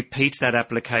 and then repeat that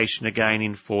application again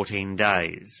in 14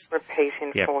 days. Repeat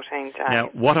in Yep. 14 days. Now,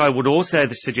 what I would also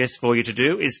suggest for you to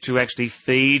do is to actually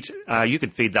feed, you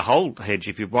could feed the whole hedge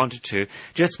if you wanted to,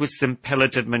 just with some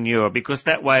pelleted manure, because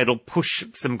that way it'll push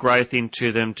some growth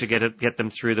into them to get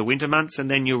them through the winter months, and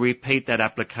then you'll repeat that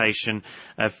application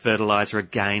of fertiliser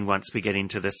again once we get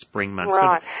into the spring months.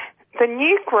 Right. The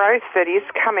new growth that is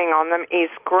coming on them is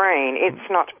green. It's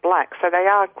not black, so they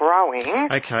are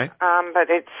growing. Okay. But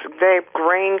they're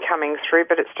green coming through,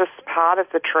 but it's just part of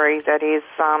the tree that is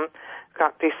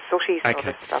got this sooty sort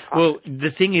of stuff on. Well, the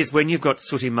thing is, when you've got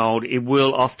sooty mould, it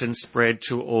will often spread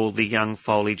to all the young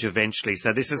foliage eventually.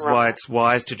 So this is why it's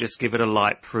wise to just give it a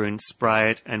light prune,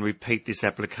 spray it, and repeat this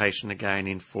application again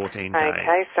in 14 days.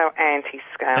 Okay, so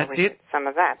anti-scale. That's we it. get some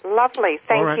of that. Lovely.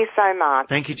 Thank All right. you so much.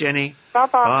 Thank you, Jenny.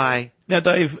 Bye-bye. Bye. Now,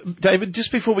 David,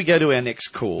 just before we go to our next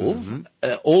call,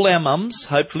 all our mums,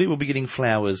 hopefully, will be getting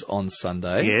flowers on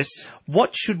Sunday. Yes.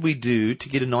 What should we do to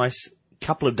get a nice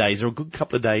couple of days or a good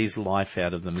couple of days life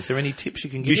out of them? Is there any tips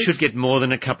you can give You us? should get more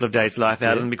than a couple of days life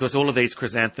out of them because all of these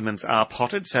chrysanthemums are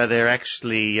potted, so they're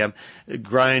actually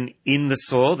grown in the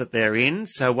soil that they're in.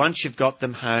 So once you've got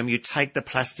them home, you take the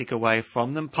plastic away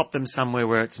from them, pop them somewhere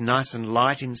where it's nice and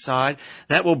light inside.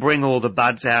 That will bring all the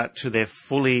buds out to their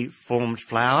fully formed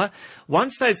flower.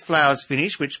 Once those flowers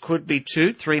finish, which could be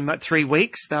 3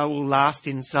 weeks, they will last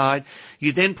inside.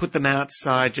 You then put them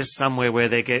outside just somewhere where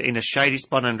they get in a shady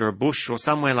spot under a bush or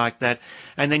somewhere like that,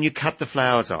 and then you cut the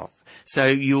flowers off. So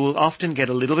you'll often get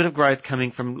a little bit of growth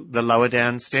coming from the lower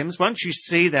down stems. Once you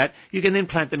see that, you can then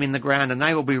plant them in the ground and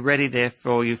they will be ready there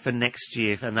for you for next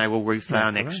year and they will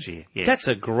reflower next year. Yes. That's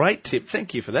a great tip.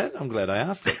 Thank you for that. I'm glad I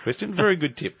asked that question. Very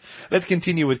good tip. Let's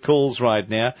continue with calls right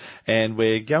now. And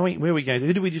where are we going to?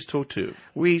 Who did we just talk to?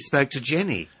 We spoke to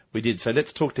Jenny. We did. So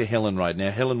let's talk to Helen right now.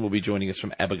 Helen will be joining us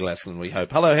from Aberglasslyn, we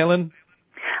hope. Hello, Helen.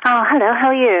 Oh, hello. How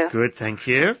are you? Good, thank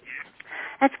you.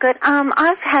 That's good.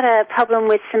 I've had a problem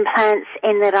with some plants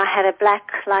in that I had a black,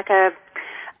 like a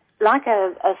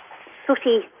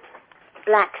sooty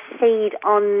black seed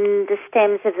on the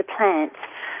stems of the plant,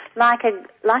 like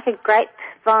a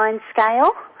grapevine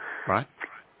scale. Right.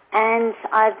 And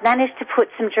I've managed to put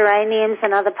some geraniums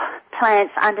and other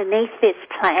plants underneath this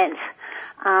plant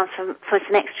for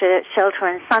some extra shelter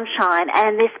and sunshine.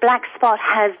 And this black spot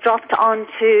has dropped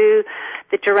onto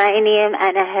the geranium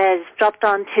and it has dropped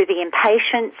onto the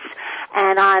impatiens.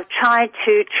 And I've tried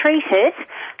to treat it,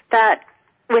 but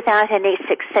without any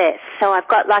success. So I've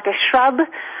got like a shrub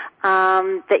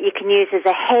that you can use as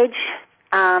a hedge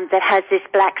that has this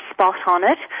black spot on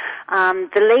it.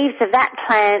 The leaves of that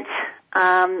plant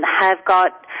have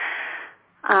got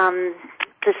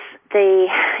the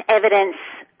evidence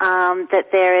that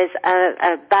there is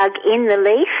a bug in the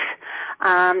leaf,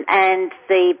 and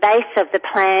the base of the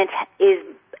plant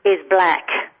is black.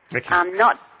 Okay.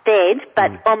 Not dead,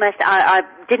 but almost. I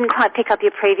didn't quite pick up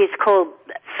your previous call.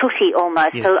 Sooty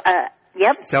almost. Yeah. So,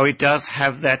 yep. So it does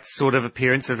have that sort of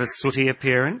appearance, of a sooty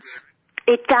appearance?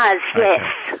 It does,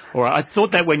 yes. All right. I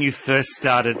thought that when you first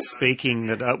started speaking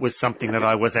that it was something that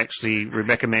I was actually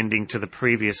recommending to the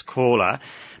previous caller,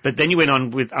 but then you went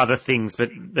on with other things.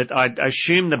 But I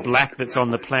assume the black that's on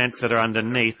the plants that are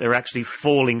underneath are actually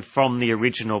falling from the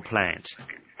original plant.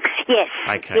 Yes.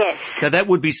 Okay. Yes. So that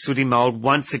would be sooty mould,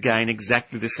 once again,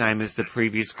 exactly the same as the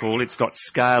previous call. It's got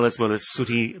scale as well as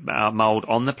sooty mould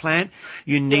on the plant.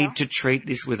 You need to treat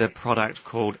this with a product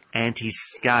called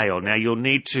anti-scale. Now, you'll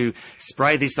need to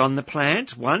spray this on the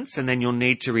plant once, and then you'll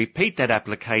need to repeat that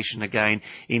application again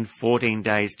in 14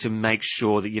 days to make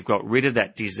sure that you've got rid of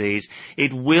that disease.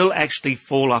 It will actually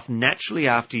fall off naturally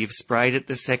after you've sprayed it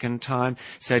the second time,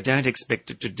 so don't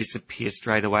expect it to disappear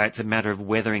straight away. It's a matter of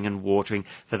weathering and watering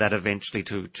for that eventually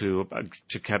to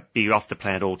be off the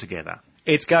plant altogether.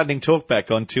 It's Gardening Talk back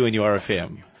on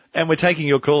 2NURFM. And we're taking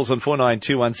your calls on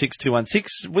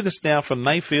 49216216. With us now from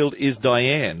Mayfield is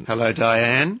Diane. Hello,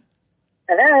 Diane.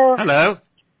 Hello. Hello.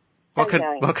 How What you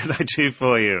going? can I do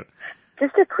for you?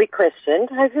 Just a quick question.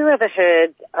 Have you ever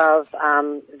heard of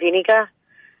vinegar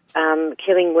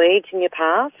killing weeds in your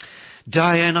path?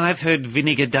 Diane, I've heard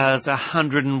vinegar does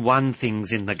 101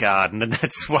 things in the garden, and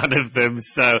that's one of them.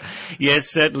 So,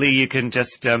 yes, certainly you can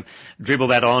just dribble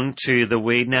that on to the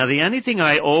weed. Now, the only thing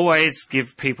I always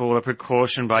give people a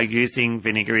precaution by using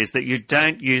vinegar is that you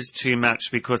don't use too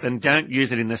much and don't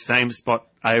use it in the same spot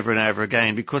over and over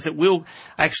again, because it will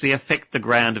actually affect the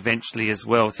ground eventually as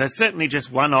well. So certainly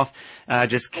just one off,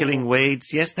 just killing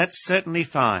weeds. Yes, that's certainly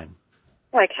fine.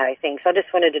 Okay, thanks. I just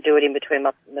wanted to do it in between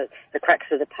the cracks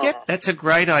of the path. Yep, that's a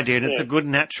great idea, and it's a good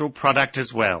natural product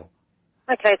as well.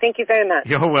 Okay, thank you very much.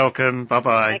 You're welcome.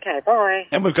 Bye-bye. Okay, bye.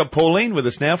 And we've got Pauline with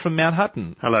us now from Mount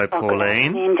Hutton. Hello,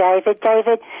 Pauline. And David,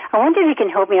 I wonder if you can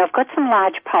help me. I've got some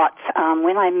large pots.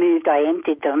 When I moved, I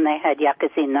emptied them. They had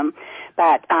yuccas in them.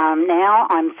 But now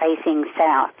I'm facing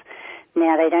south.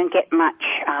 Now they don't get much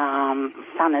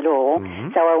sun at all.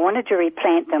 So I wanted to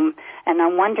replant them, and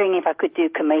I'm wondering if I could do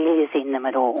camellias in them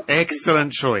at all.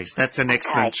 Excellent choice. That's an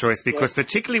excellent choice, because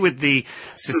particularly with the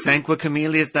Sasanqua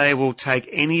camellias, they will take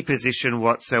any position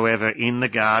whatsoever in the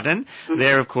garden.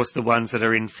 They're, of course, the ones that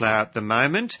are in flower at the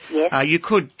moment. You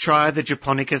could try the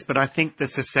japonicas, but I think the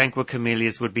Sasanqua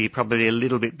camellias would be probably a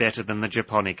little bit better than the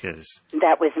japonicas.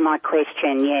 That was my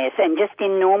question, yes. And just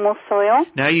in normal soil?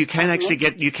 No, you can actually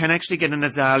get an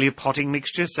azalea potting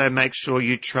mixture, so make sure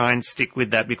you try and stick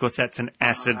with that, because that's an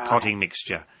acid potting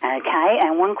mixture. Okay,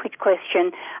 and one quick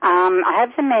question. I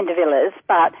have some mandevillas,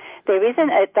 but there isn't.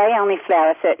 They only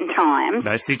flower certain times.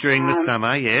 Mostly during the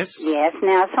summer, yes. Yes.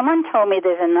 Now, someone told me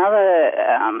there's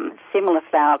another similar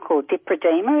flower called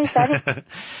Diplodema. Is that it?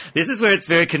 This is where it's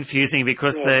very confusing,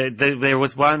 because there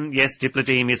was one,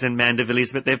 Diplodemias and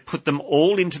mandevillias, but they've put them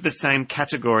all into the same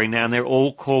category now, and they're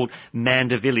all called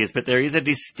mandevillias. But there is a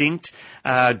distinct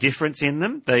difference in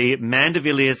them. The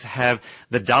mandevillias have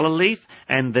the duller leaf,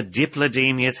 and the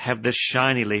Diplodemias have the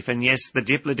shiny leaf. And yes, the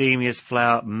Diplodemias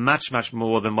flower much, much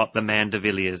more than what the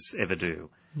mandevillias ever do.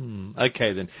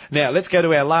 Okay then. Now let's go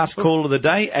to our last call of the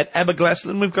day at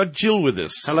Aberglasslyn. We've got Jill with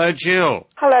us. Hello, Jill.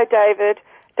 Hello, David.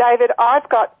 David, I've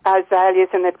got azaleas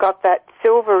and they've got that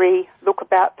silvery look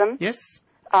about them. Yes.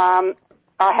 I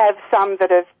have some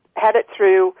that have had it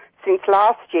through since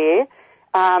last year,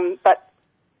 but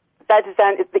that is,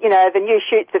 the new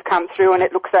shoots have come through and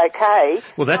it looks okay.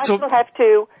 Well, that's I still have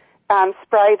to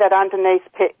spray that underneath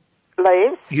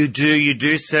leaves. You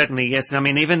do certainly, yes. I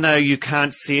mean, even though you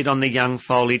can't see it on the young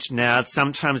foliage now,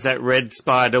 sometimes that red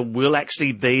spider will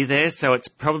actually be there, so it's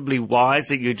probably wise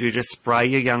that you do just spray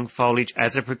your young foliage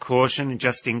as a precaution,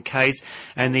 just in case.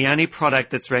 And the only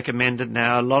product that's recommended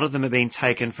now, a lot of them have been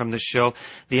taken from the shelf.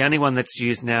 The only one that's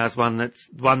used now is one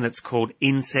that's called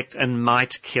Insect and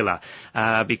Mite Killer,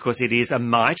 because it is a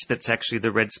mite that's actually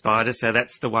the red spider, so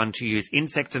that's the one to use.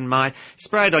 Insect and Mite,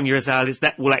 spray it on your azaleas.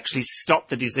 That will actually stop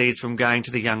the disease from going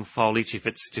to the young foliage if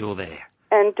it's still there.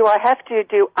 And do I have to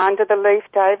do under the leaf,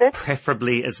 David?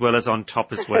 Preferably, as well as on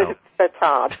top as well. That's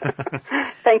hard.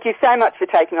 Thank you so much for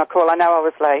taking our call. I know I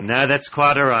was late. No, that's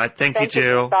quite all right. Thank you,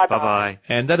 Jill. Bye-bye.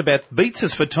 And that about beats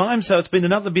us for time, so it's been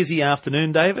another busy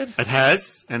afternoon, David. It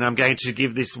has, and I'm going to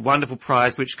give this wonderful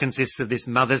prize, which consists of this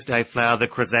Mother's Day flower, the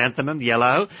chrysanthemum,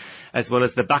 yellow, as well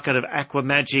as the bucket of Aqua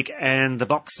Magic and the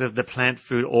box of the plant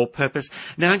food all-purpose.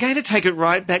 Now, I'm going to take it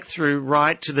right back through,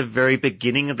 right to the very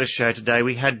beginning of the show today.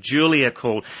 We had Julia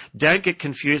call. Don't get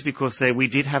confused, because we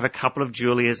did have a couple of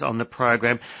Julias on the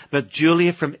program, but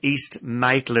Julia from East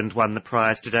Maitland won the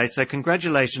prize today. So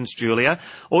congratulations, Julia.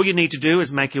 All you need to do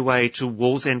is make your way to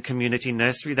Wallsend Community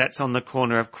Nursery. That's on the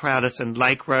corner of Crowdis and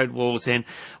Lake Road, Wallsend.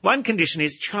 One condition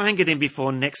is try and get in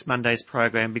before next Monday's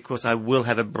program, because I will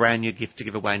have a brand new gift to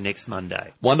give away next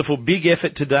Monday. Wonderful. Big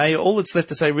effort today. All that's left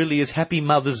to say really is Happy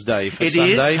Mother's Day for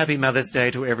Sunday. It is. Happy Mother's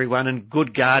Day to everyone, and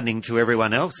good gardening to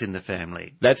everyone else in the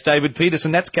family. That's David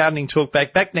Peterson. That's Gardening Talk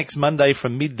back next Monday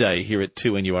from midday here at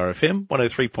 2NURFM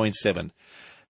 103.7.